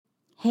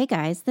Hey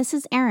guys, this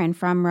is Erin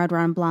from Red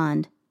Run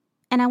Blonde,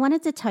 and I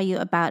wanted to tell you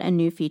about a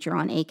new feature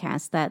on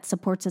Acast that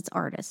supports its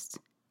artists.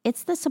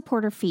 It's the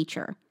supporter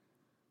feature.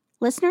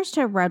 Listeners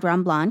to Red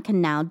Run Blonde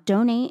can now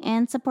donate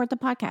and support the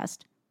podcast.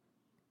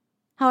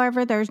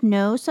 However, there's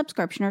no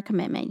subscription or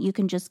commitment. You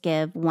can just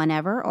give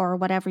whenever or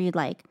whatever you'd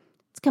like.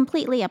 It's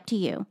completely up to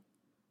you.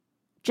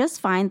 Just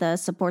find the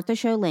Support the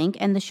Show link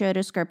in the show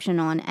description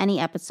on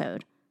any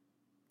episode.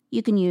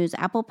 You can use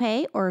Apple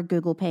Pay or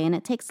Google Pay, and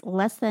it takes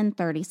less than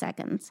 30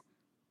 seconds.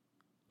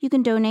 You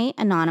can donate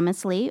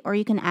anonymously, or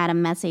you can add a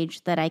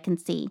message that I can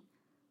see.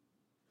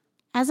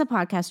 As a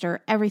podcaster,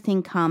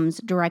 everything comes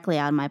directly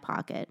out of my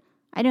pocket.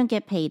 I don't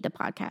get paid to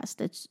podcast.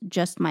 It's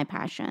just my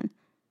passion.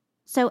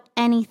 So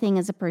anything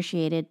is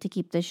appreciated to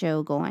keep the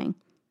show going.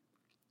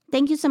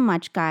 Thank you so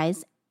much,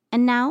 guys.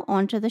 And now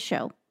on to the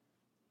show.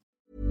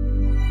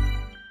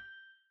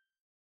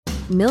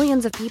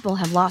 Millions of people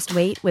have lost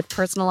weight with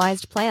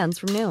personalized plans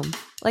from Noom.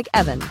 Like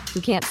Evan,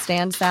 who can't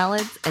stand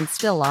salads and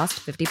still lost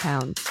 50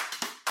 pounds.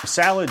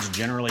 Salads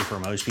generally for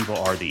most people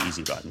are the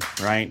easy button,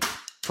 right?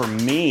 For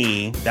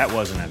me, that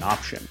wasn't an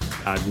option.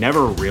 I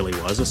never really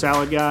was a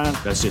salad guy.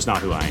 That's just not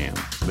who I am.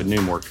 But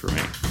Noom worked for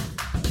me.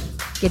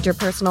 Get your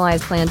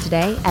personalized plan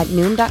today at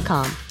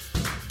Noom.com.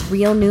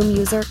 Real Noom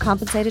user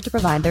compensated to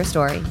provide their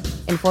story.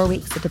 In 4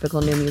 weeks, the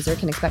typical Noom user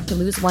can expect to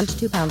lose 1 to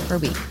 2 pounds per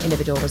week.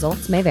 Individual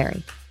results may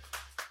vary.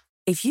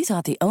 If you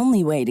thought the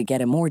only way to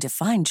get a more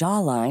defined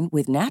jawline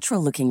with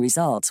natural-looking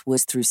results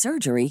was through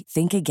surgery,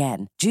 think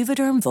again.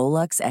 Juvederm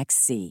Volux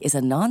XC is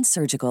a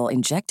non-surgical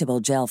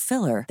injectable gel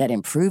filler that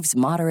improves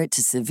moderate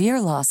to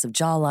severe loss of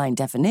jawline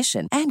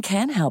definition and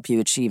can help you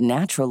achieve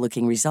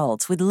natural-looking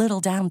results with little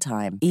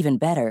downtime. Even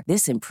better,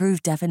 this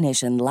improved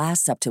definition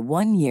lasts up to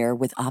 1 year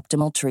with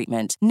optimal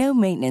treatment. No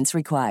maintenance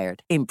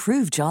required.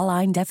 Improve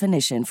jawline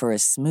definition for a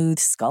smooth,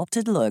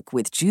 sculpted look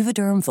with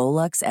Juvederm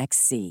Volux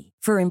XC.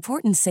 For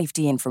important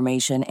safety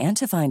information and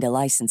to find a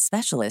licensed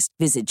specialist,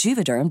 visit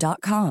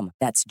Juvederm.com.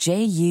 That's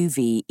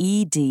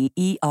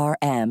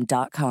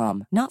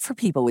Juvederm.com. Not for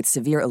people with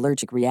severe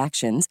allergic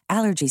reactions,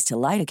 allergies to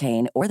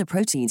lidocaine, or the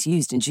proteins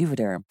used in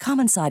Juvederm.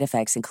 Common side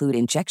effects include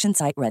injection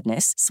site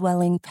redness,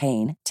 swelling,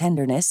 pain,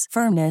 tenderness,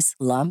 firmness,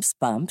 lumps,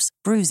 bumps,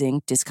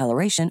 bruising,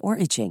 discoloration, or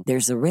itching.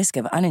 There's a risk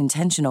of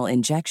unintentional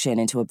injection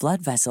into a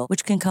blood vessel,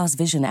 which can cause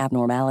vision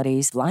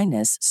abnormalities,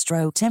 blindness,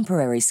 stroke,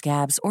 temporary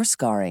scabs, or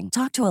scarring.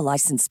 Talk to a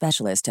licensed specialist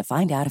to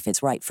find out if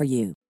it's right for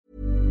you.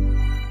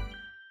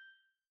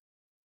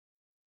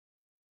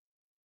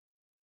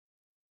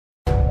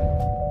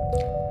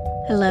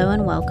 Hello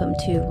and welcome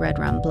to Red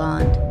Run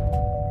Blonde.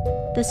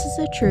 This is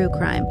a true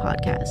crime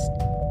podcast.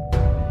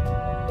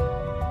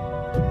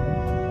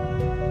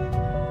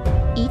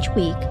 Each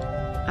week,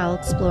 I'll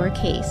explore a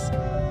case,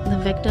 the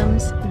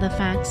victims, the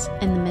facts,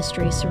 and the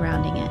mystery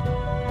surrounding it.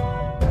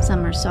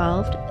 Some are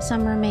solved,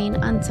 some remain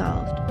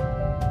unsolved.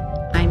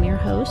 I'm your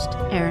host,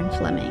 Erin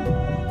Fleming.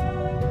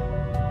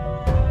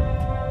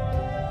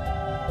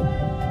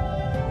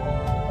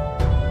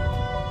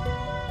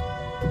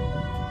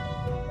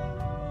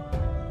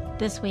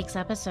 This week's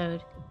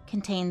episode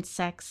contains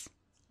sex,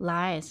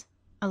 lies,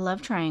 a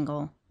love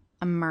triangle,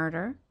 a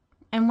murder,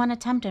 and one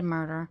attempted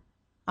murder,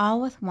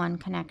 all with one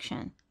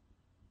connection.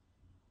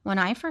 When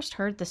I first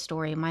heard the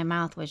story, my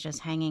mouth was just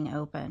hanging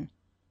open.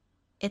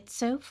 It's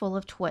so full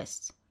of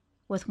twists,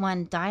 with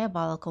one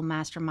diabolical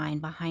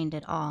mastermind behind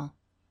it all.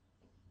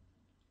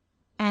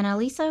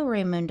 Annalisa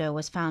Raymundo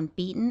was found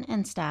beaten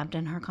and stabbed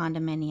in her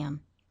condominium.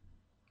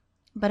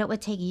 But it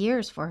would take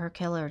years for her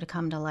killer to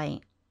come to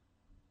light.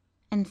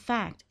 In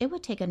fact, it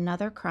would take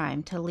another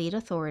crime to lead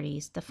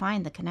authorities to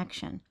find the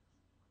connection.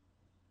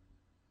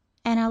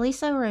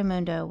 Annalisa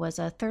Raymundo was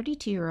a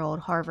 32-year-old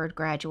Harvard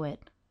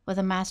graduate with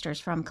a master's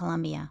from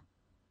Columbia.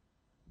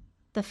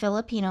 The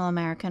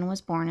Filipino-American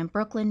was born in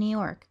Brooklyn, New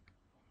York,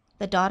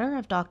 the daughter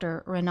of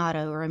Dr.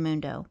 Renato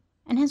Raymundo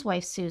and his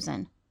wife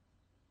Susan.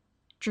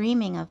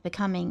 Dreaming of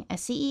becoming a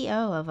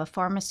CEO of a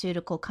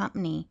pharmaceutical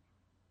company,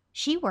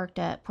 she worked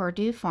at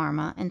Purdue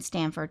Pharma in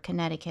Stamford,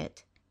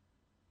 Connecticut.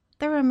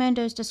 The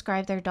Raymundos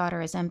described their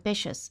daughter as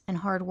ambitious and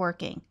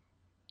hardworking,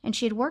 and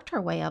she had worked her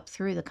way up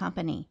through the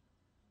company.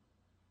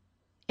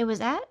 It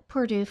was at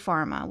Purdue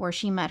Pharma where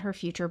she met her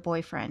future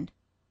boyfriend,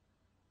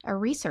 a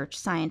research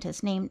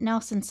scientist named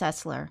Nelson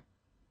Sessler.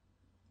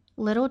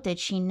 Little did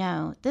she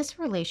know this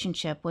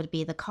relationship would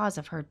be the cause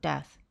of her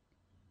death.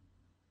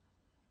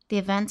 The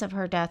events of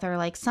her death are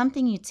like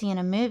something you'd see in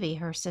a movie,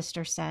 her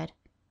sister said.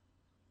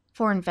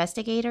 For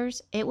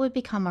investigators, it would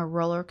become a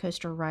roller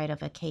coaster ride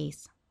of a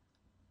case.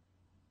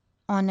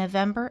 On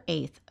November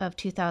 8th of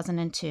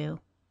 2002,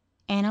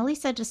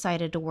 Annalisa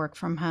decided to work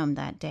from home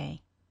that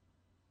day.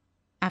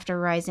 After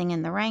rising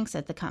in the ranks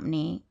at the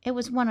company, it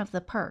was one of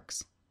the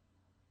perks.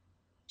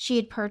 She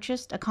had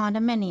purchased a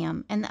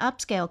condominium in the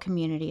upscale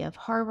community of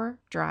Harbor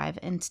Drive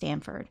in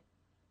Stamford.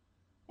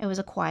 It was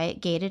a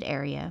quiet, gated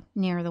area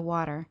near the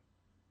water.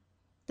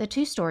 The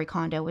 2-story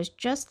condo was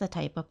just the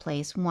type of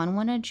place one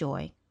would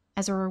enjoy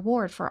as a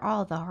reward for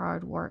all the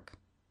hard work.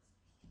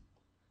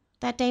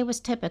 That day was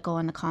typical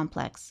in the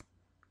complex.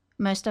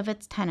 Most of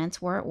its tenants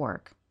were at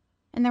work.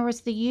 and there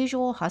was the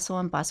usual hustle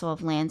and bustle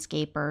of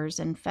landscapers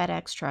and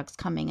FedEx trucks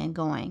coming and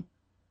going.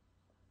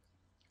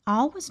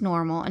 All was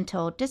normal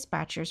until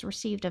dispatchers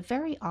received a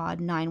very odd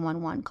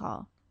 911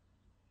 call.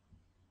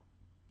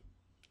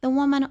 The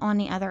woman on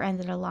the other end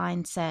of the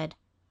line said,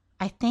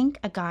 "I think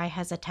a guy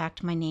has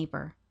attacked my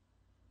neighbor."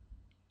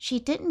 She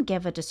didn't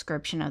give a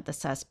description of the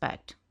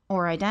suspect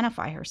or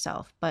identify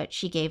herself, but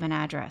she gave an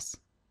address.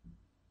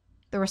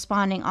 The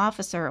responding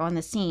officer on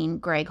the scene,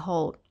 Greg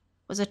Holt,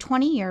 was a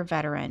 20-year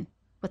veteran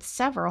with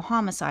several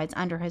homicides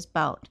under his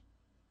belt.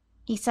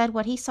 He said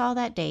what he saw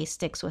that day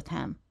sticks with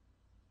him.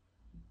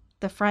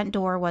 The front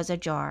door was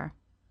ajar.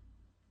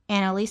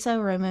 Annalisa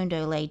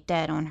Raymundo lay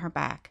dead on her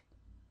back.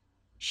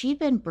 She'd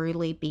been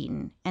brutally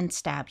beaten and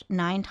stabbed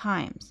 9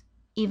 times,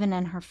 even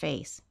in her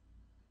face.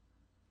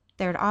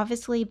 There had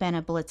obviously been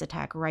a blitz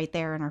attack right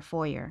there in her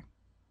foyer.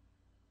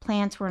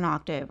 Plants were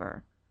knocked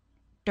over.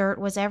 Dirt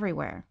was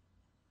everywhere.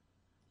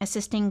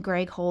 Assisting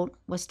Greg Holt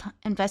was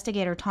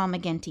investigator Tom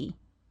McGinty.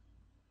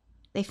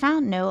 They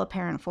found no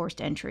apparent forced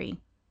entry.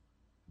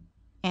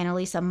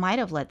 Annalisa might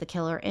have let the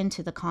killer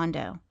into the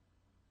condo.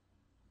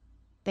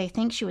 They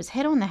think she was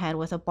hit on the head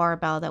with a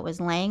barbell that was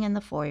laying in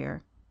the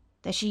foyer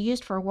that she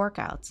used for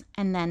workouts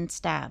and then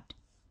stabbed.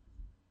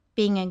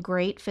 Being in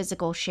great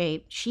physical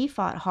shape, she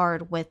fought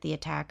hard with the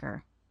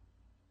attacker.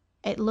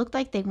 It looked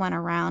like they went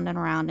around and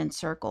around in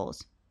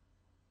circles.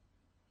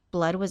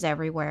 Blood was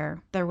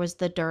everywhere. There was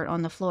the dirt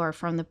on the floor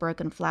from the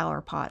broken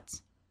flower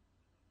pots.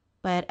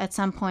 But at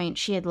some point,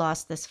 she had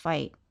lost this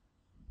fight.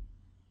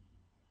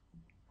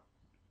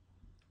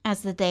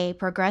 As the day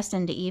progressed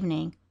into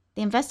evening,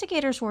 the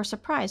investigators were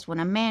surprised when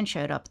a man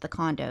showed up at the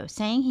condo,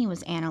 saying he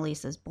was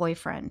Annalisa's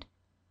boyfriend.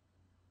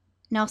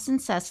 Nelson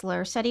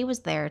Sessler said he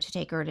was there to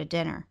take her to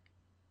dinner.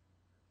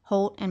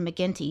 Holt and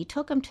McGinty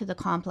took him to the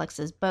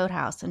complex's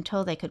boathouse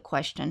until they could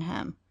question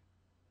him.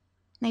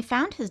 They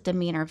found his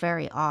demeanor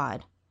very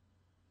odd.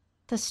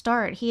 To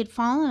start, he had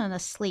fallen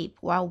asleep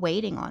while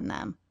waiting on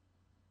them.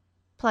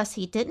 Plus,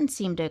 he didn't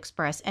seem to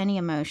express any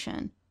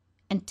emotion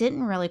and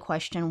didn't really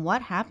question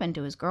what happened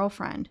to his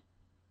girlfriend.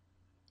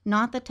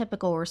 Not the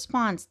typical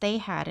response they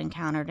had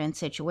encountered in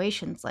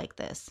situations like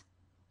this.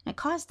 It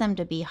caused them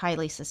to be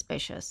highly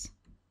suspicious.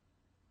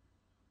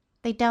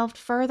 They delved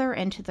further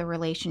into the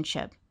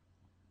relationship.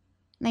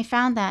 They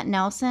found that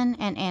Nelson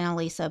and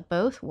Annalisa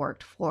both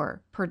worked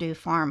for Purdue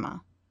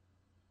Pharma.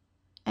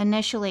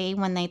 Initially,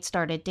 when they'd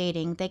started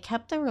dating, they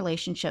kept the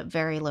relationship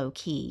very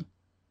low-key.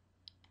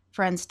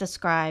 Friends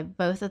described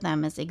both of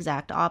them as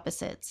exact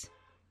opposites.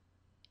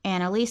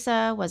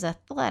 Annalisa was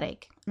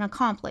athletic and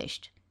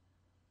accomplished.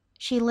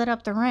 She lit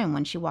up the room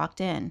when she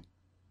walked in.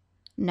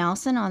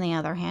 Nelson, on the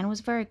other hand,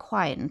 was very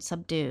quiet and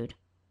subdued.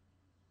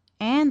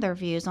 And their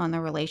views on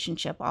the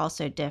relationship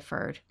also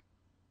differed.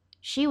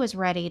 She was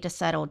ready to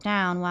settle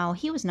down while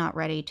he was not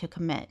ready to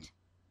commit.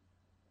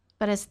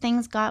 But as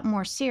things got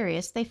more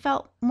serious, they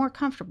felt more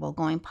comfortable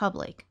going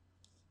public.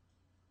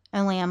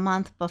 Only a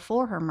month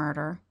before her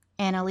murder,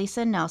 Annalisa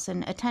and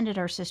Nelson attended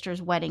her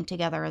sister's wedding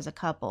together as a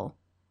couple.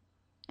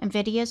 And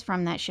videos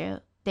from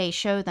that day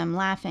show them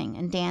laughing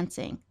and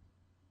dancing.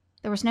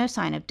 There was no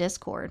sign of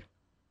discord.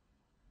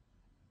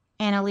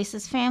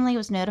 Annalisa's family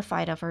was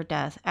notified of her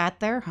death at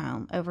their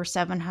home over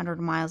 700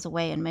 miles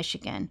away in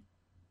Michigan.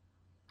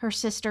 Her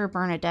sister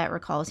Bernadette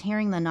recalls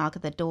hearing the knock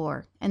at the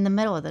door in the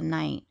middle of the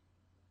night.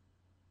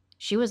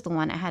 She was the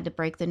one that had to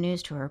break the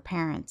news to her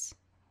parents.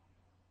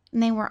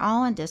 And they were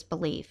all in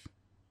disbelief.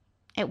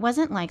 It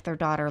wasn't like their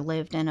daughter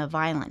lived in a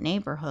violent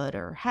neighborhood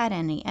or had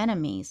any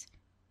enemies.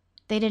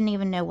 They didn't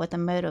even know what the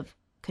motive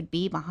could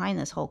be behind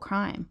this whole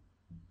crime.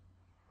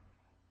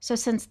 So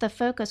since the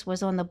focus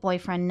was on the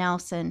boyfriend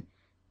Nelson,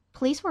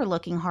 police were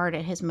looking hard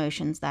at his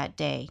motions that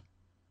day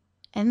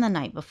and the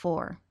night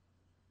before.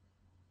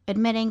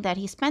 Admitting that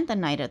he spent the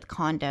night at the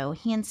condo,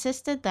 he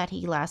insisted that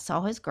he last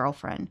saw his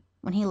girlfriend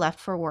when he left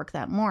for work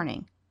that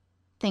morning.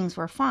 Things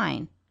were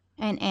fine,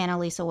 and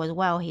Annalisa was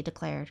well, he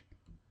declared.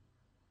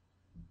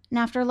 And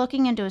after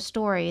looking into his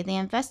story, the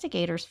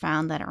investigators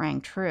found that it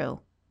rang true.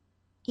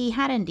 He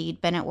had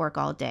indeed been at work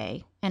all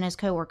day, and his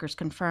coworkers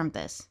confirmed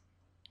this.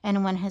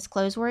 And when his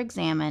clothes were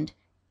examined,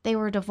 they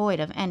were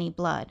devoid of any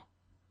blood.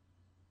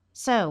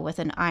 So, with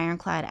an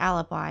ironclad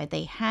alibi,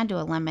 they had to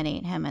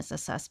eliminate him as a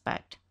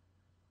suspect.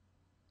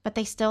 But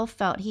they still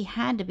felt he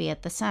had to be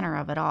at the center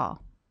of it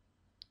all.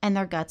 In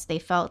their guts, they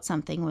felt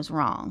something was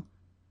wrong,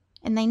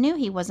 and they knew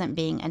he wasn't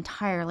being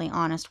entirely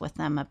honest with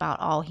them about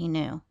all he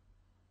knew.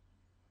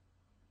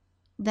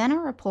 Then a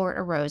report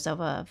arose of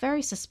a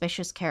very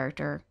suspicious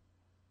character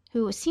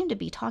who seemed to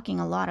be talking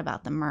a lot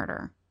about the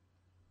murder.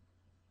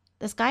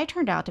 This guy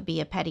turned out to be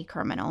a petty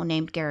criminal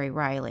named Gary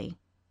Riley,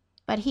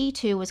 but he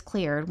too was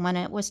cleared when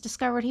it was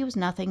discovered he was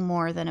nothing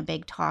more than a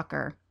big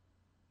talker.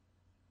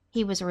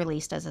 He was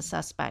released as a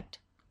suspect.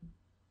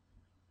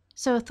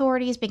 So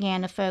authorities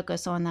began to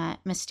focus on that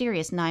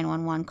mysterious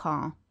 911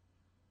 call.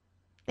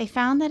 They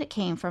found that it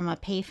came from a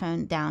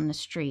payphone down the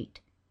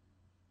street.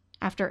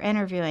 After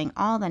interviewing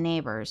all the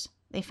neighbors,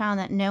 they found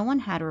that no one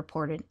had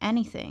reported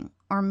anything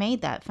or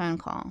made that phone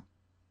call.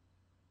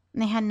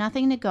 and they had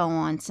nothing to go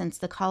on since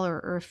the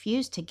caller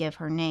refused to give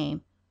her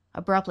name,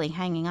 abruptly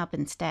hanging up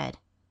instead.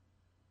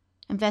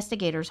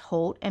 Investigators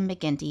Holt and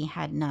McGinty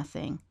had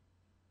nothing,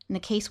 and the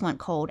case went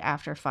cold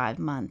after 5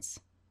 months.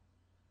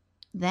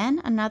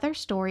 Then another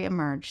story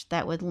emerged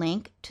that would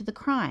link to the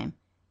crime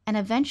and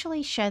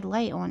eventually shed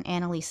light on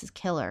Annalisa's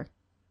killer.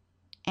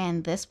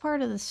 And this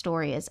part of the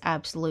story is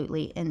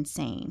absolutely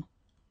insane.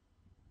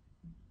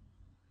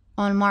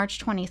 On March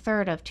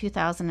 23rd of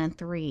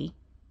 2003,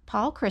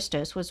 Paul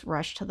Christos was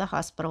rushed to the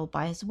hospital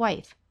by his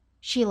wife,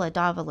 Sheila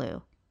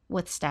Davalu,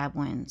 with stab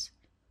wounds.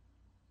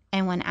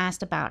 And when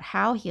asked about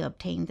how he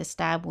obtained the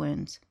stab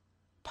wounds,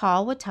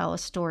 Paul would tell a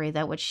story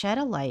that would shed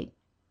a light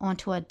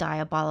onto a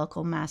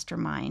diabolical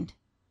mastermind.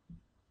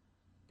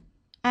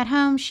 At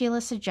home,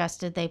 Sheila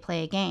suggested they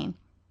play a game,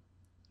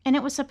 and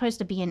it was supposed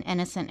to be an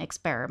innocent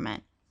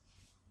experiment.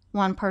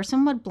 One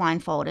person would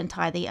blindfold and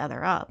tie the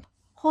other up,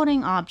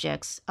 holding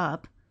objects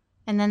up,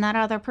 and then that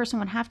other person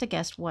would have to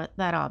guess what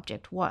that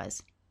object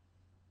was.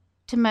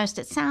 To most,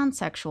 it sounds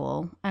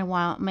sexual, and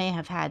while it may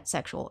have had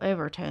sexual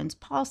overtones,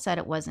 Paul said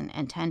it wasn't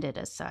intended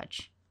as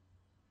such.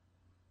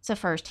 So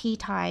first, he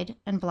tied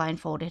and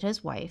blindfolded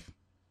his wife,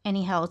 and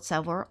he held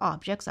several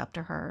objects up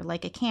to her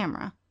like a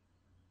camera,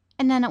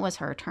 and then it was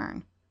her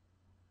turn.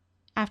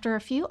 After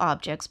a few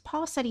objects,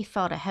 Paul said he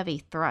felt a heavy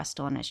thrust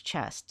on his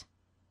chest,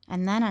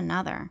 and then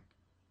another,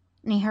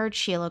 and he heard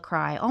Sheila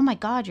cry, "Oh my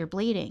God, you're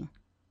bleeding."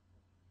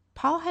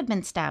 Paul had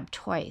been stabbed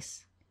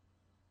twice,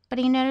 but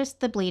he noticed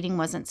the bleeding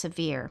wasn't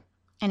severe,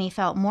 and he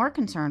felt more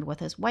concerned with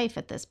his wife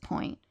at this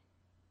point.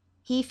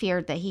 He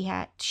feared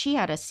that she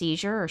had a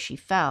seizure or she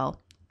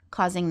fell,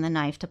 causing the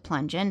knife to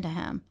plunge into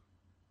him,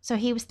 so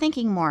he was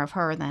thinking more of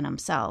her than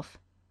himself,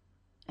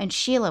 and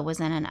Sheila was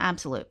in an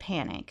absolute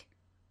panic.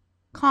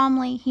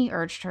 Calmly, he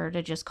urged her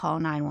to just call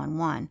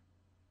 911.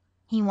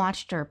 He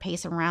watched her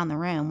pace around the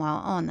room while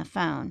on the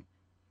phone.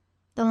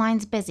 "The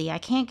line's busy, I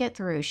can't get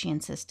through," she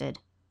insisted.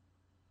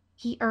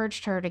 He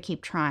urged her to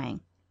keep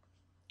trying.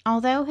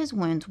 Although his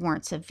wounds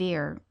weren't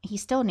severe, he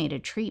still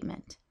needed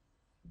treatment.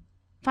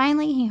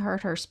 Finally, he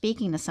heard her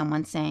speaking to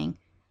someone saying,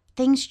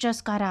 "Things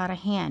just got out of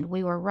hand,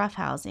 we were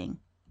roughhousing."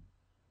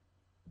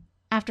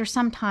 After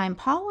some time,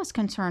 Paul was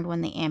concerned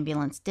when the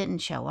ambulance didn't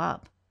show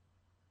up,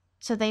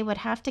 so they would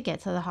have to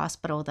get to the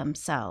hospital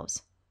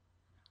themselves.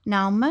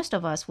 Now, most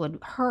of us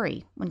would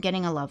hurry when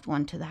getting a loved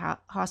one to the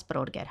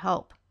hospital to get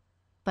help,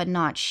 but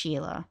not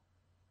Sheila.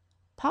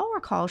 Paul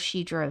recalls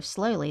she drove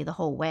slowly the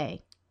whole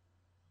way,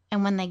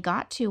 and when they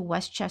got to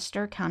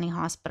Westchester County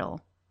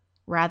Hospital,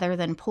 rather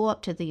than pull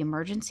up to the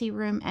emergency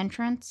room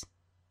entrance,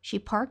 she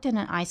parked in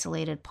an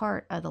isolated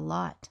part of the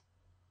lot.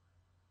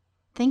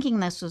 Thinking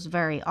this was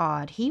very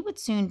odd, he would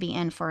soon be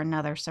in for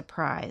another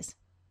surprise.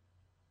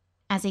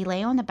 As he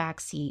lay on the back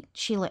seat,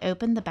 Sheila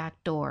opened the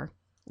back door,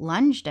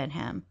 lunged at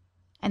him,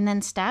 and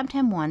then stabbed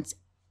him once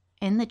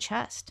in the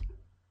chest.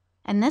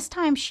 And this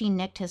time she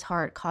nicked his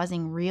heart,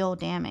 causing real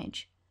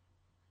damage.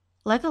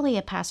 Luckily,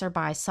 a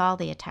passerby saw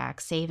the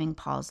attack, saving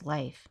Paul's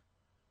life.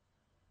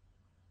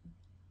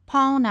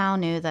 Paul now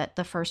knew that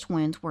the first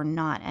wounds were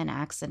not an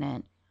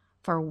accident.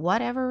 For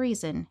whatever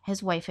reason,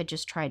 his wife had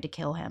just tried to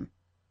kill him.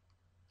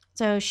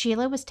 So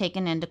Sheila was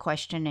taken into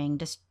questioning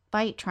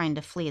despite trying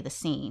to flee the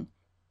scene.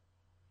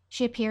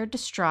 She appeared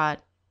distraught,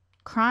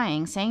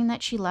 crying, saying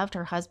that she loved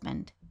her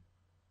husband.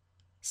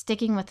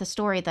 Sticking with the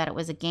story that it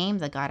was a game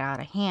that got out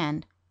of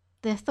hand,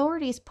 the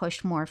authorities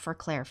pushed more for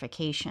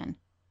clarification.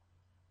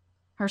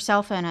 Her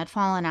cell phone had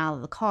fallen out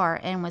of the car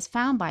and was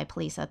found by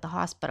police at the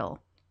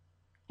hospital.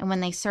 And when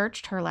they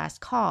searched her last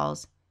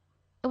calls,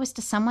 it was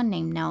to someone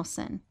named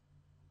Nelson.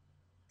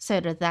 So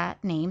did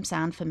that name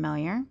sound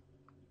familiar?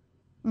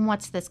 And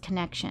what's this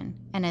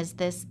connection? And is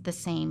this the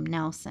same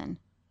Nelson?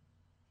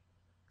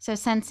 So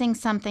sensing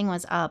something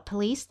was up,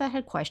 police that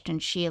had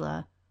questioned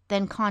Sheila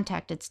then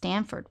contacted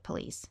Stanford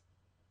police.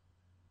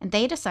 And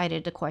they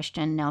decided to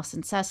question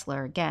Nelson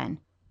Sessler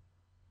again.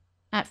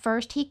 At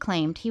first, he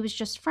claimed he was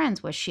just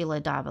friends with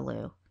Sheila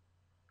Davalu,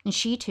 and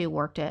she too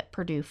worked at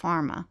Purdue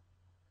Pharma.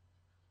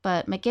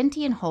 But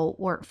McGinty and Holt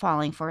weren't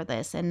falling for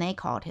this, and they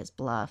called his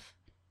bluff.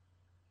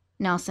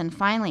 Nelson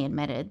finally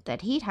admitted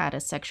that he'd had a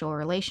sexual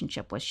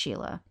relationship with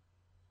Sheila.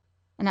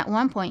 And at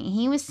one point,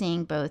 he was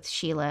seeing both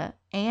Sheila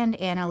and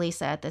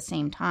Annalisa at the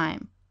same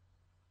time.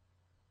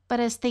 But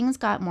as things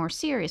got more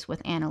serious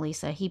with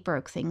Annalisa, he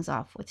broke things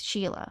off with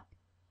Sheila.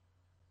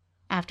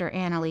 After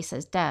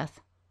Annalisa's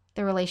death,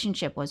 the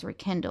relationship was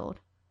rekindled.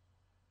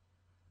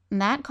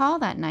 And that call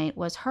that night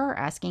was her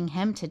asking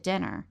him to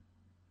dinner.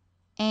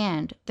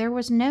 And there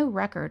was no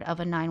record of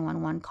a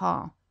 911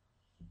 call.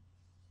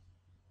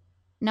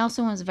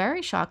 Nelson was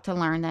very shocked to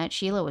learn that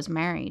Sheila was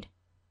married.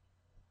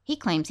 He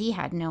claims he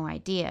had no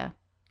idea.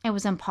 It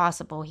was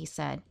impossible, he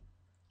said.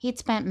 He'd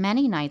spent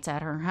many nights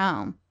at her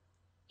home.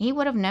 He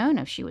would have known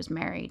if she was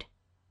married.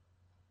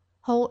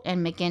 Holt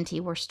and McGinty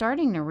were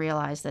starting to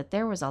realize that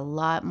there was a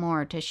lot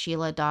more to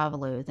Sheila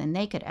Davalu than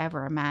they could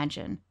ever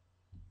imagine.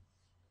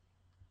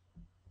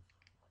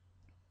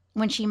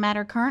 When she met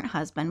her current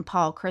husband,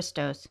 Paul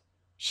Christos,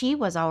 she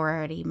was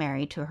already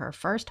married to her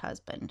first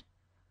husband.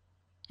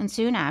 and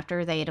soon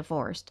after they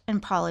divorced,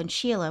 and Paul and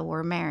Sheila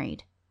were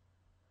married.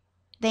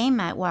 They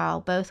met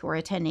while both were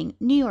attending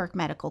New York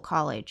Medical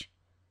College.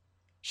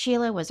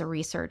 Sheila was a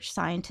research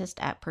scientist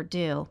at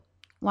Purdue,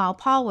 while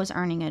Paul was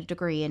earning a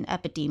degree in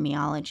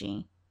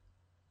epidemiology.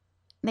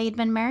 They had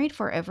been married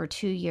for over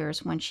 2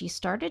 years when she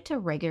started to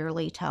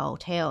regularly tell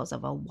tales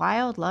of a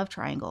wild love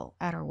triangle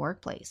at her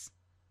workplace.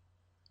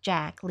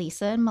 Jack,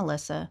 Lisa, and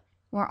Melissa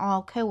were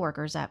all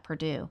co-workers at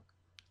Purdue,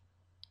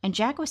 and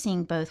Jack was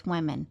seeing both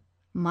women,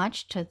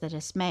 much to the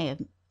dismay of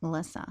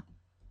Melissa.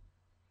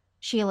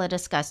 Sheila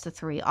discussed the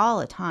three all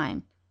the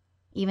time,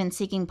 even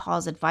seeking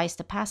Paul's advice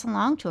to pass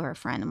along to her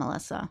friend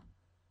Melissa.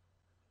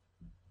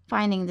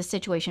 Finding the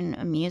situation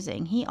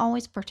amusing, he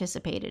always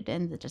participated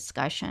in the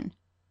discussion.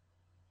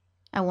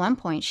 At one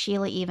point,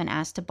 Sheila even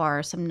asked to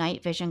borrow some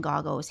night vision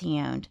goggles he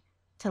owned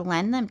to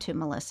lend them to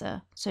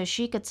Melissa so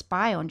she could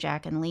spy on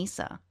Jack and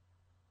Lisa.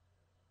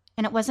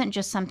 And it wasn't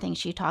just something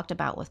she talked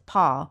about with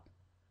Paul.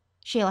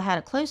 Sheila had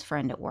a close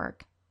friend at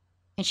work,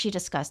 and she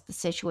discussed the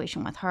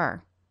situation with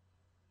her.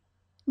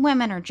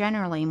 Women are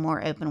generally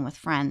more open with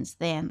friends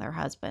than their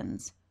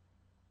husbands.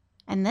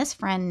 And this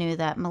friend knew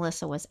that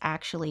Melissa was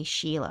actually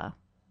Sheila,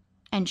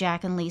 and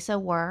Jack and Lisa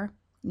were,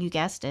 you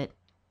guessed it,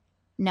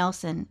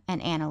 Nelson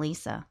and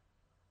Annalisa.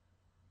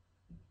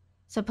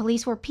 So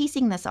police were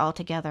piecing this all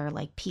together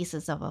like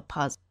pieces of a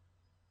puzzle.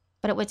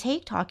 But it would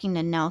take talking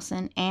to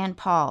Nelson and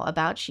Paul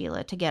about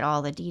Sheila to get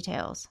all the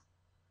details.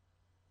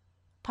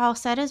 Paul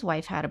said his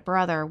wife had a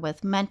brother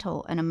with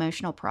mental and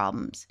emotional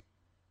problems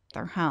at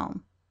their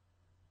home.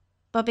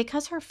 But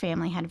because her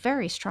family had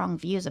very strong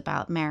views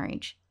about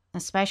marriage,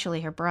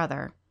 especially her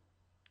brother,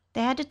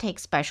 they had to take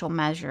special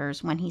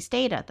measures when he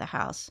stayed at the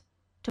house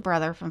to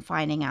brother from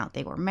finding out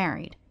they were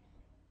married.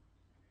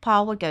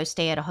 Paul would go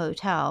stay at a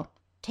hotel,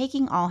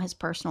 taking all his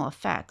personal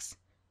effects,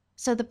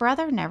 so the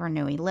brother never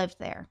knew he lived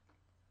there.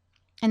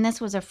 And this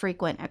was a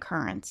frequent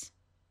occurrence.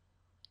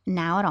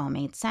 Now it all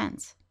made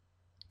sense.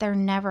 There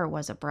never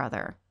was a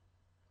brother.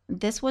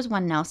 This was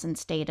when Nelson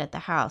stayed at the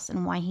house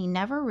and why he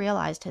never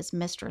realized his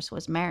mistress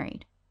was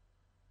married.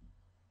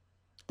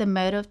 The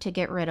motive to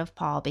get rid of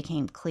Paul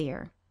became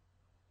clear.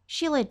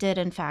 Sheila did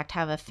in fact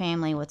have a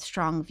family with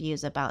strong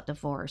views about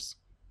divorce.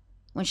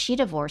 When she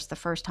divorced the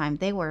first time,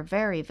 they were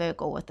very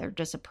vocal with their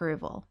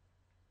disapproval.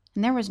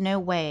 And there was no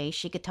way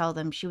she could tell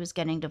them she was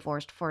getting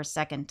divorced for a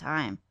second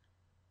time.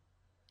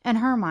 In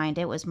her mind,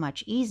 it was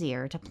much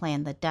easier to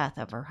plan the death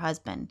of her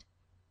husband.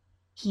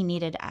 He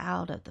needed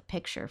out of the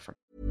picture for.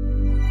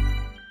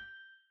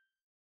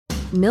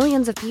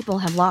 Millions of people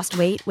have lost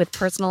weight with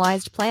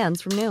personalized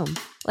plans from Noom.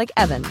 Like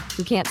Evan,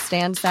 who can't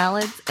stand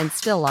salads and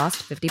still lost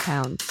 50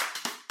 pounds.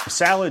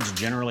 Salads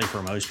generally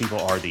for most people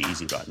are the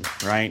easy button,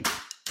 right?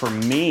 For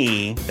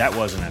me, that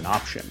wasn't an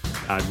option.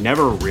 I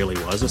never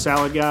really was a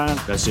salad guy.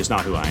 That's just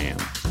not who I am.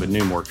 But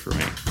Noom worked for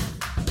me.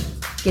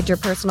 Get your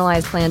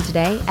personalized plan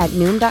today at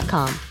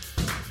Noom.com.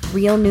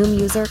 Real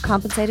Noom user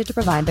compensated to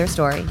provide their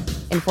story.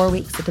 In 4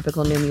 weeks, the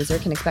typical Noom user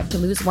can expect to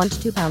lose 1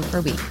 to 2 pounds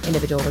per week.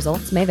 Individual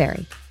results may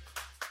vary.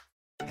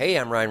 Hey,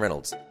 I'm Ryan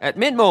Reynolds. At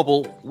Mint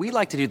Mobile, we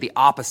like to do the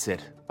opposite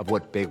of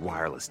what Big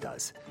Wireless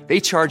does. They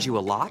charge you a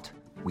lot.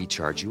 We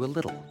charge you a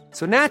little.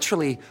 So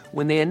naturally,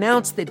 when they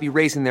announced they'd be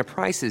raising their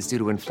prices due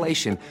to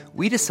inflation,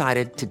 we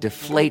decided to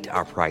deflate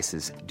our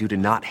prices due to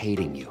not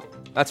hating you.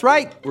 That's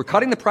right. We're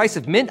cutting the price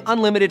of Mint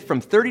Unlimited from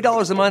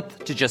 $30 a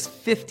month to just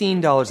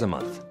 $15 a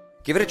month.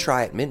 Give it a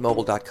try at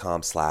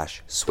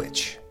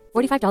mintmobile.com/switch.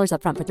 $45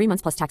 up front for 3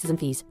 months plus taxes and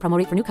fees. Promo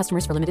rate for new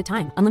customers for limited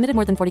time. Unlimited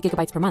more than 40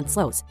 gigabytes per month.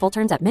 Slows full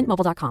terms at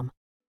mintmobile.com.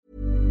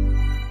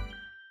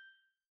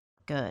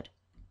 Good.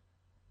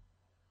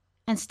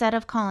 Instead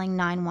of calling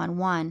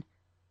 911,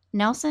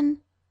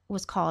 Nelson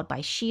was called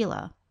by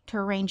Sheila to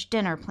arrange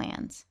dinner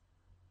plans.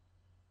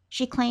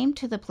 She claimed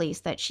to the police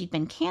that she'd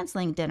been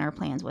canceling dinner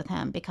plans with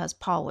him because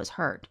Paul was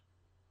hurt.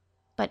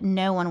 But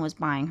no one was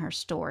buying her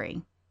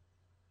story.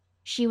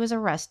 She was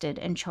arrested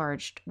and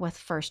charged with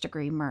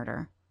first-degree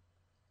murder.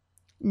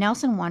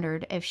 Nelson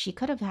wondered if she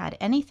could have had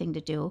anything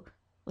to do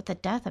with the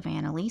death of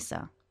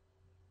Annalisa.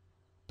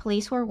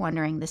 Police were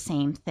wondering the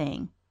same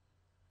thing,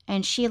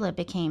 and Sheila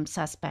became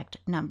suspect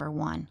number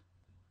 1.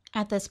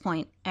 At this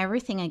point,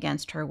 everything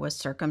against her was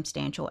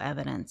circumstantial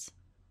evidence,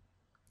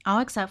 all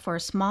except for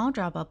a small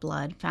drop of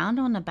blood found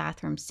on the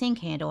bathroom sink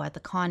handle at the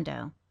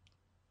condo.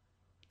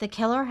 The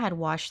killer had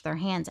washed their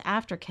hands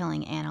after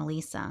killing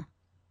Annalisa,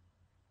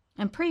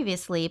 and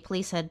previously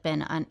police had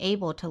been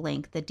unable to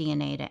link the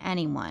DNA to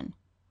anyone.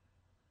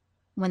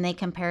 When they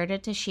compared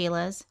it to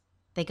Sheila's,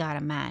 they got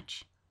a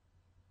match.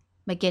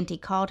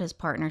 McGinty called his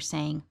partner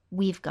saying,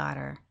 "We've got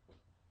her."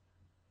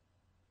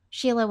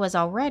 Sheila was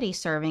already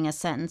serving a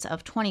sentence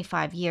of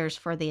 25 years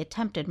for the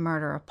attempted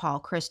murder of Paul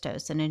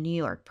Christos in a New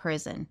York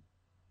prison.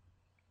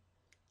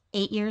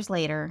 8 years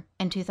later,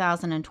 in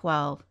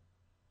 2012,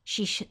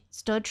 she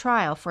stood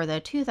trial for the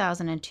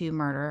 2002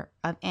 murder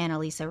of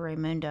Annalisa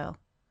Raymundo.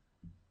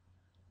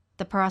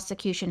 The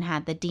prosecution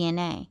had the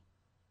DNA,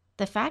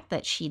 the fact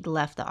that she'd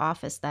left the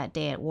office that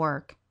day at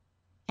work,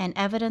 and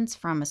evidence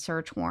from a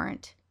search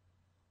warrant.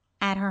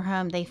 At her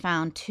home, they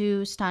found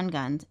 2 stun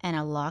guns and a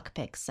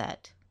lockpick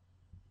set.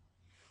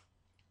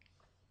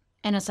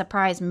 In a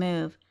surprise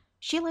move,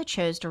 Sheila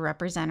chose to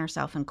represent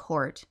herself in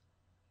court.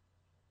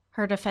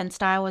 Her defense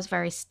style was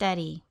very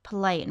steady,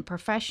 polite, and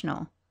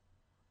professional.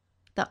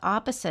 The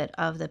opposite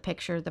of the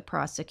picture the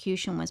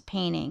prosecution was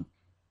painting,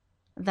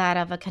 that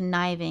of a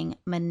conniving,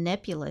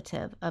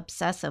 manipulative,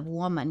 obsessive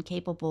woman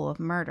capable of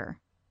murder.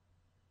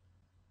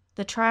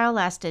 The trial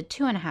lasted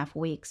 2.5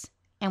 weeks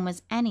and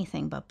was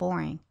anything but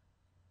boring.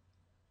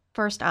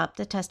 First up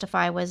to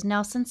testify was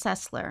Nelson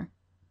Sessler.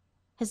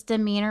 His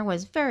demeanor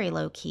was very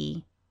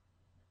low-key.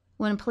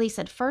 When police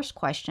had first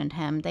questioned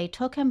him, they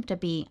took him to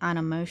be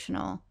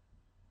unemotional.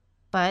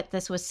 But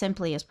this was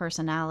simply his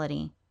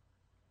personality.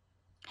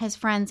 His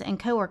friends and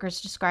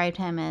coworkers described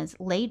him as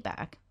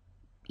laid-back,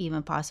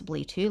 even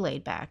possibly too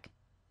laid-back.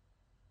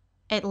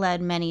 It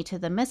led many to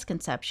the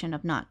misconception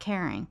of not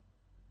caring.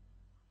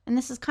 And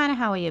this is kind of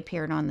how he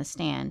appeared on the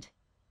stand.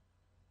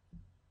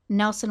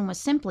 Nelson was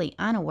simply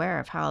unaware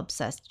of how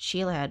obsessed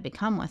Sheila had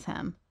become with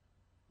him.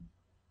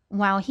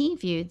 While he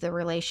viewed the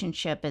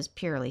relationship as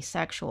purely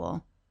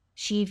sexual,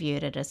 she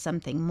viewed it as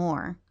something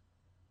more.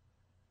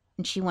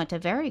 And she went to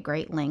very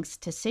great lengths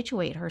to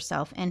situate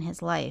herself in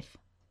his life.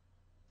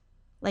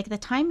 Like the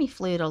time he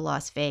flew to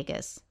Las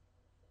Vegas.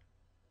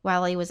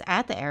 While he was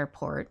at the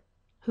airport,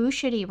 who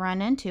should he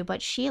run into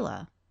but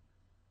Sheila?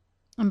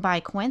 And by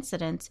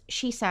coincidence,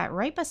 she sat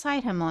right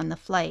beside him on the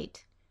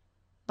flight.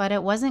 But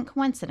it wasn't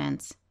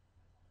coincidence.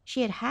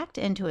 She had hacked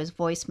into his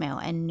voicemail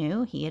and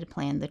knew he had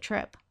planned the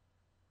trip.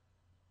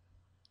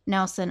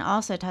 Nelson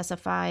also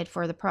testified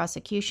for the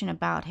prosecution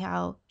about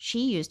how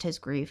she used his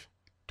grief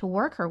to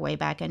work her way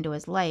back into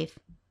his life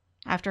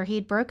after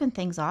he'd broken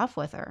things off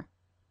with her.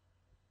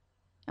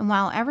 And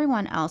while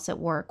everyone else at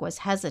work was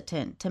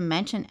hesitant to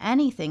mention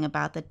anything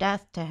about the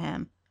death to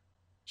him,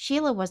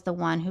 Sheila was the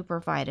one who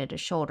provided a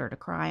shoulder to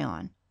cry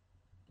on.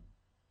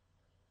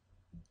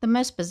 The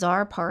most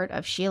bizarre part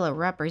of Sheila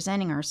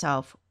representing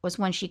herself was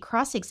when she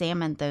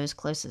cross-examined those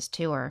closest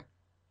to her.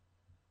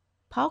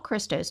 Paul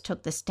Christos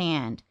took the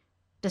stand,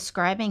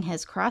 describing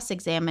his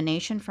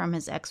cross-examination from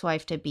his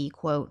ex-wife to be,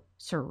 quote,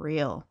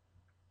 surreal.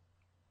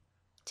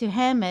 To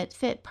him, it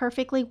fit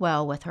perfectly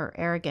well with her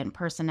arrogant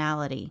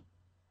personality.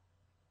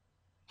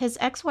 His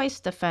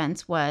ex-wife's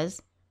defense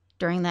was,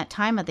 during that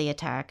time of the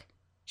attack,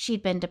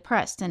 she'd been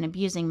depressed and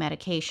abusing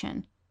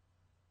medication.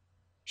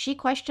 She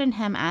questioned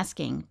him,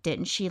 asking,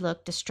 didn't she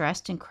look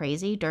distressed and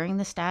crazy during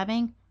the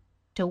stabbing?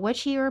 To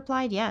which he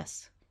replied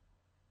yes.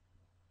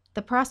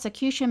 The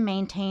prosecution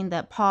maintained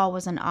that Paul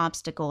was an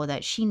obstacle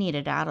that she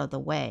needed out of the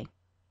way.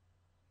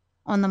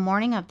 On the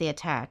morning of the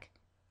attack,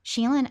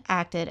 Sheila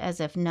acted as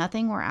if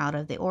nothing were out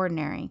of the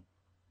ordinary.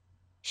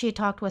 She had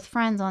talked with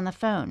friends on the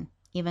phone,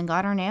 even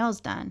got her nails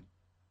done.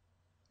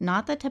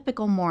 Not the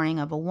typical morning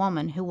of a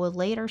woman who would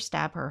later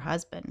stab her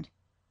husband.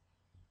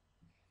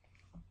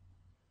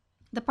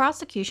 The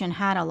prosecution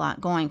had a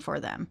lot going for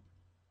them.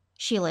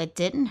 Sheila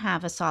didn't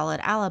have a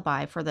solid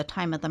alibi for the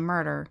time of the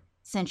murder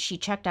since she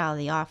checked out of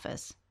the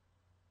office.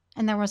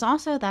 And there was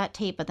also that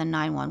tape of the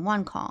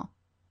 911 call.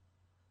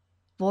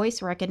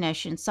 Voice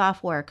recognition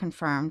software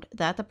confirmed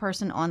that the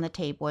person on the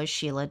tape was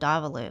Sheila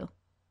Davalu.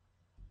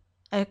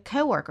 A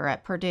coworker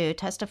at Purdue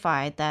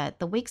testified that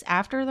the weeks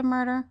after the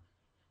murder,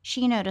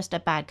 she noticed a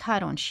bad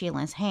cut on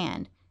Sheila's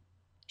hand.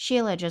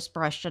 Sheila just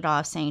brushed it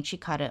off, saying she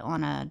cut it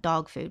on a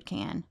dog food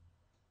can.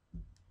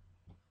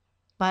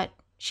 But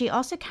she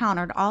also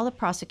countered all the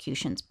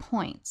prosecution's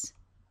points.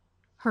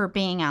 Her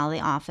being out of the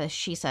office,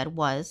 she said,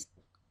 was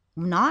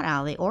not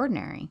out of the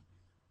ordinary.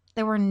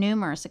 There were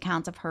numerous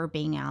accounts of her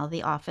being out of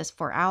the office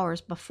for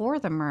hours before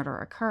the murder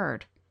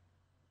occurred.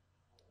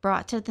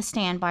 Brought to the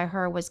stand by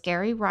her was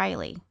Gary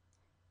Riley,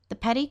 the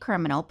petty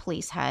criminal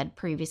police had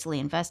previously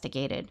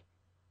investigated.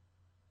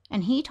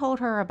 And he told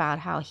her about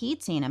how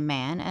he'd seen a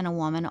man and a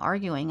woman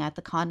arguing at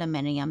the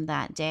condominium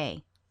that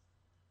day.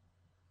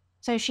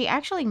 So she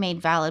actually made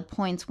valid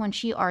points when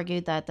she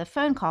argued that the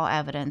phone call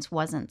evidence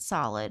wasn't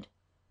solid.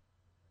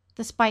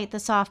 Despite the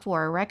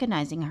software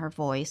recognizing her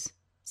voice,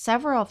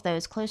 several of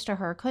those close to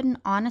her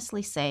couldn't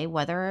honestly say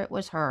whether it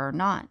was her or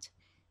not.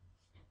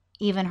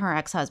 Even her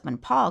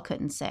ex-husband Paul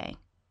couldn't say.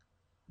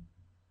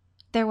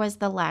 There was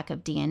the lack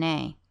of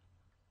DNA.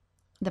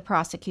 The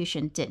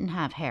prosecution didn't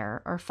have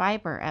hair or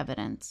fiber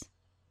evidence.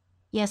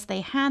 Yes,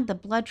 they had the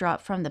blood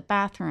drop from the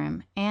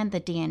bathroom and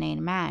the DNA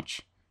to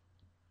match,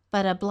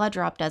 but a blood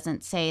drop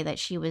doesn't say that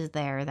she was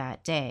there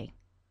that day.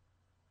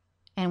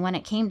 And when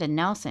it came to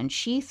Nelson,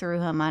 she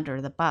threw him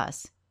under the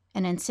bus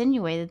and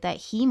insinuated that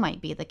he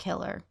might be the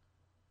killer.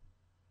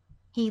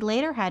 He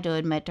later had to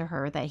admit to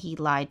her that he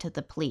lied to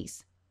the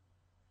police.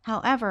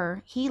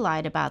 However, he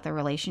lied about the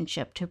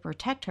relationship to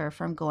protect her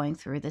from going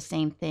through the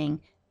same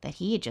thing that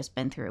he had just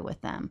been through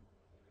with them.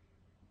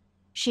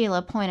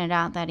 Sheila pointed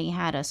out that he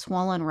had a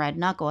swollen red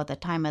knuckle at the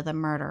time of the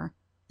murder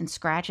and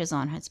scratches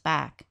on his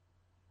back.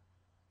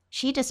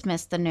 She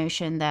dismissed the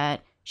notion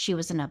that she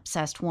was an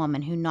obsessed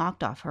woman who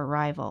knocked off her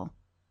rival.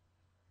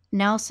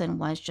 Nelson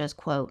was just,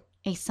 quote,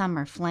 a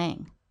summer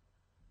fling.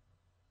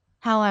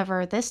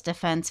 However, this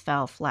defense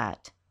fell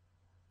flat.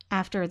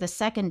 After the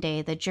second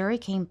day, the jury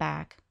came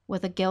back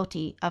with a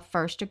guilty of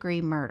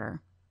first-degree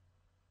murder.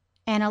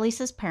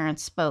 Annalisa's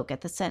parents spoke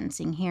at the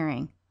sentencing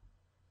hearing,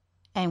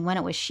 and when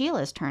it was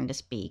Sheila's turn to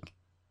speak,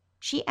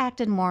 she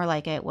acted more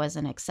like it was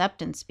an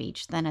acceptance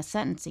speech than a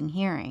sentencing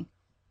hearing,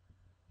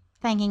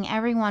 thanking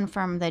everyone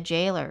from the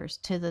jailers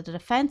to the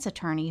defense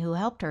attorney who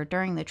helped her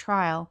during the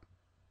trial.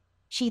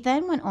 She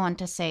then went on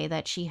to say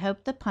that she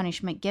hoped the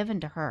punishment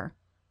given to her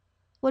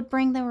would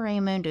bring the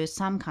Raymundos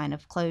some kind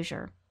of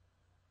closure.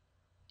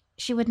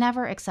 She would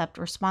never accept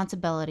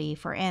responsibility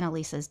for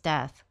Annalisa's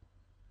death,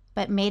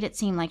 but made it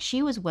seem like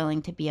she was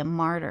willing to be a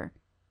martyr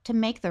to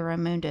make the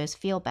Raymundos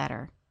feel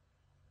better.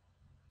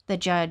 The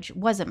judge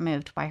wasn't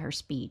moved by her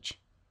speech.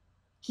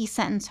 He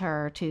sentenced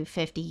her to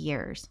 50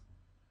 years,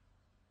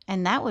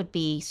 and that would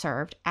be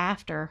served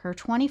after her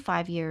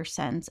 25-year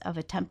sentence of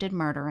attempted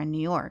murder in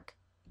New York.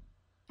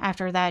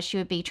 After that, she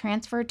would be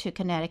transferred to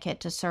Connecticut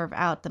to serve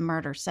out the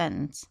murder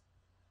sentence.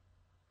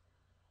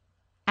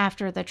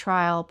 After the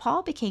trial,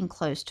 Paul became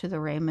close to the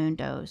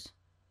Raymundos.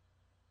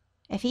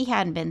 If he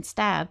hadn't been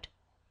stabbed,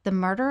 the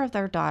murder of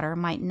their daughter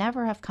might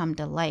never have come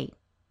to light.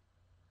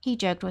 He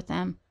joked with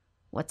them,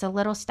 "What's a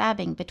little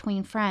stabbing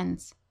between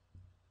friends?"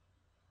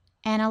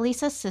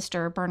 Annalisa's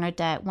sister,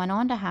 Bernadette, went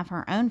on to have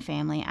her own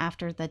family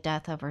after the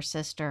death of her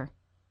sister.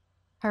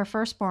 Her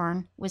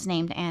firstborn was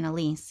named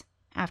Annalise,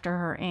 after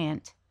her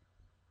aunt.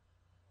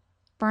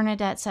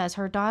 Bernadette says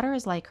her daughter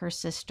is like her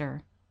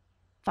sister,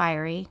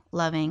 fiery,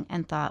 loving,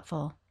 and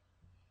thoughtful.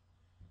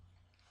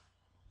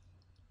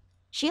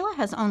 Sheila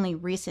has only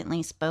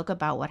recently spoke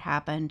about what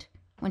happened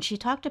when she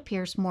talked to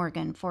Piers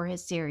Morgan for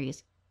his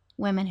series,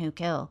 Women Who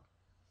Kill.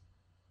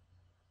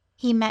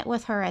 He met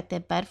with her at the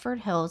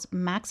Bedford Hills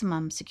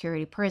maximum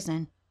security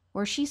prison,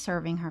 where she's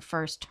serving her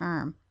first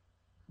term.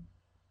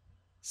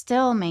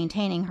 Still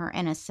maintaining her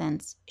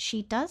innocence,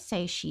 she does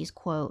say she's,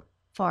 quote,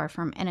 far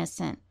from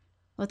innocent,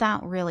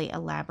 without really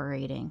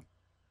elaborating.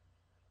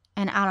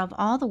 And out of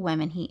all the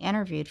women he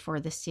interviewed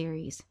for the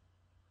series,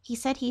 he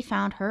said he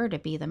found her to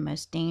be the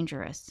most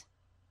dangerous.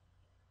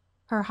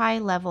 Her high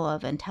level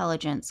of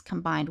intelligence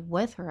combined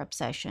with her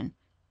obsession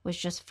was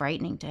just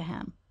frightening to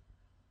him.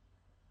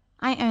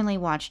 I only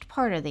watched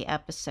part of the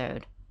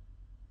episode.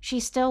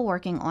 She's still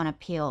working on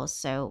appeals,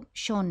 so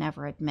she'll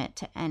never admit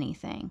to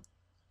anything.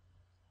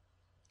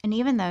 And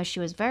even though she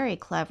was very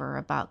clever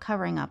about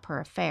covering up her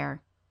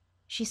affair,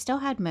 she still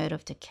had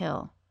motive to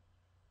kill.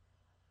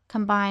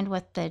 Combined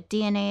with the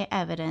DNA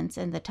evidence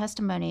and the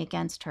testimony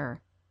against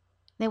her,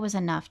 there was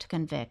enough to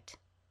convict.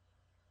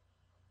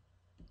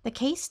 The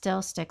case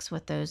still sticks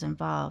with those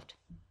involved.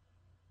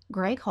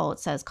 Greg Holt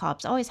says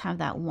cops always have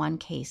that one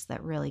case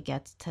that really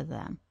gets to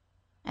them,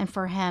 and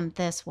for him,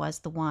 this was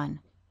the one.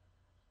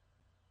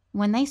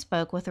 When they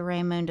spoke with the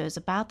Raymundos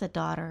about the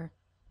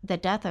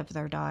death of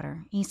their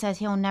daughter, he says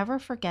he'll never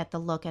forget the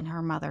look in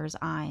her mother's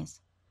eyes.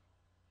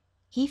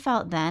 He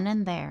felt then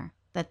and there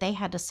that they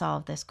had to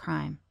solve this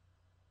crime.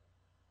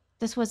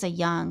 This was a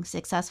young,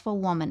 successful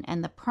woman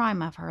in the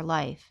prime of her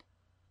life.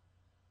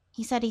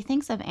 He said he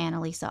thinks of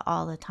Annalisa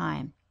all the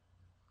time.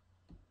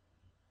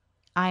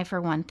 I,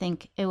 for one,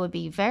 think it would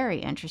be very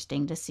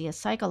interesting to see a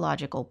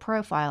psychological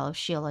profile of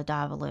Sheila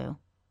Davalloo.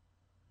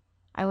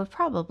 I would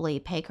probably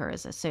peg her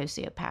as a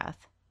sociopath.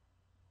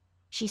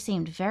 She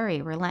seemed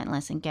very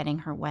relentless in getting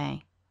her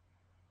way.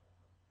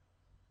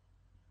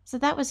 So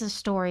that was the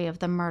story of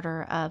the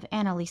murder of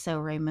Annalisa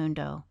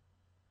Raymundo.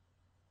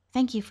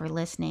 Thank you for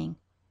listening.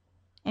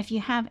 If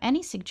you have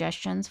any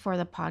suggestions for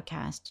the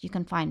podcast, you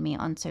can find me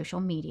on social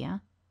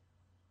media.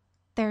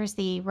 There's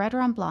the Red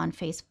Rum Blonde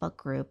Facebook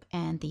group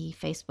and the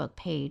Facebook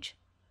page,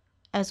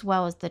 as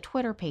well as the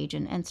Twitter page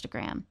and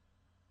Instagram.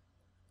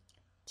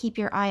 Keep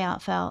your eye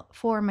out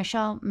for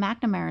Michelle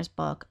McNamara's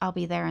book, I'll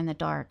Be There in the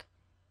Dark,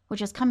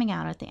 which is coming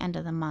out at the end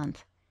of the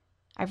month.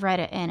 I've read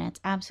it and it's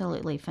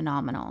absolutely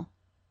phenomenal.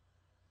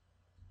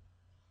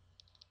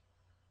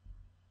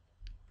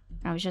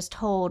 I was just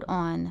told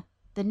on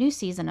the new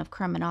season of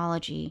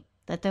Criminology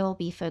that they will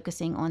be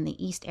focusing on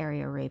the East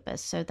Area rapists,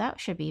 so that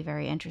should be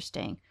very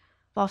interesting.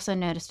 I've also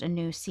noticed a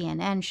new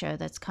CNN show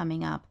that's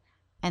coming up,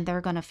 and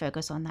they're going to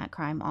focus on that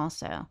crime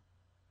also.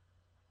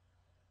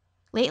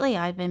 Lately,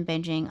 I've been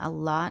binging a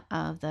lot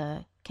of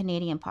the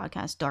Canadian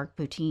podcast Dark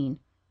Poutine,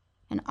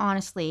 and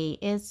honestly,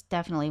 it's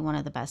definitely one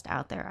of the best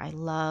out there. I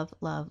love,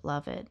 love,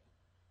 love it.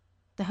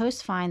 The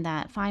hosts find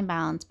that fine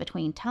balance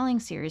between telling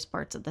serious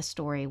parts of the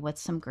story with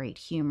some great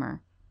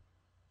humor,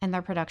 and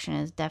their production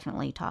is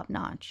definitely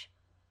top-notch.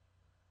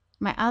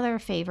 My other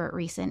favorite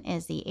recent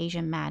is the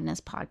Asian Madness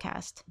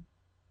podcast.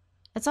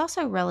 It's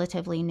also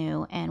relatively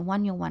new and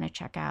one you'll want to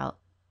check out.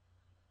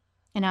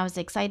 And I was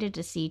excited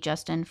to see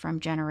Justin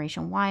from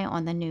Generation Y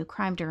on the new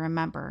Crime to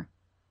Remember.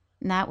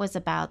 And that was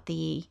about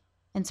the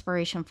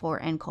inspiration for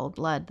In Cold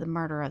Blood, the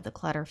murder of the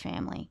Clutter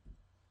family.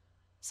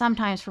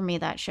 Sometimes for me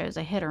that show's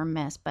a hit or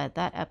miss, but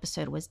that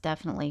episode was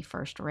definitely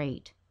first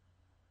rate.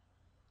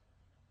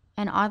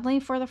 And oddly,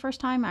 for the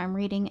first time, I'm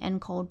reading In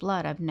Cold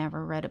Blood. I've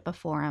never read it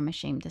before, I'm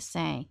ashamed to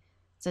say.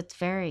 So it's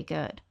very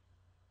good.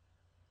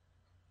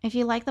 If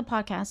you like the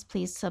podcast,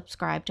 please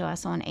subscribe to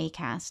us on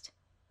Acast.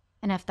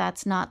 And if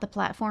that's not the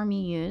platform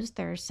you use,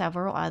 there are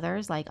several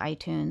others like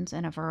iTunes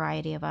and a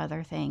variety of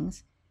other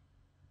things.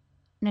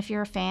 And if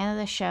you're a fan of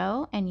the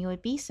show and you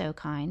would be so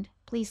kind,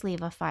 please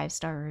leave a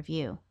 5-star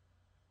review.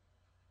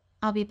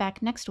 I'll be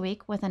back next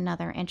week with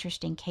another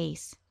interesting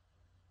case.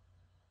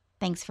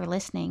 Thanks for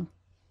listening.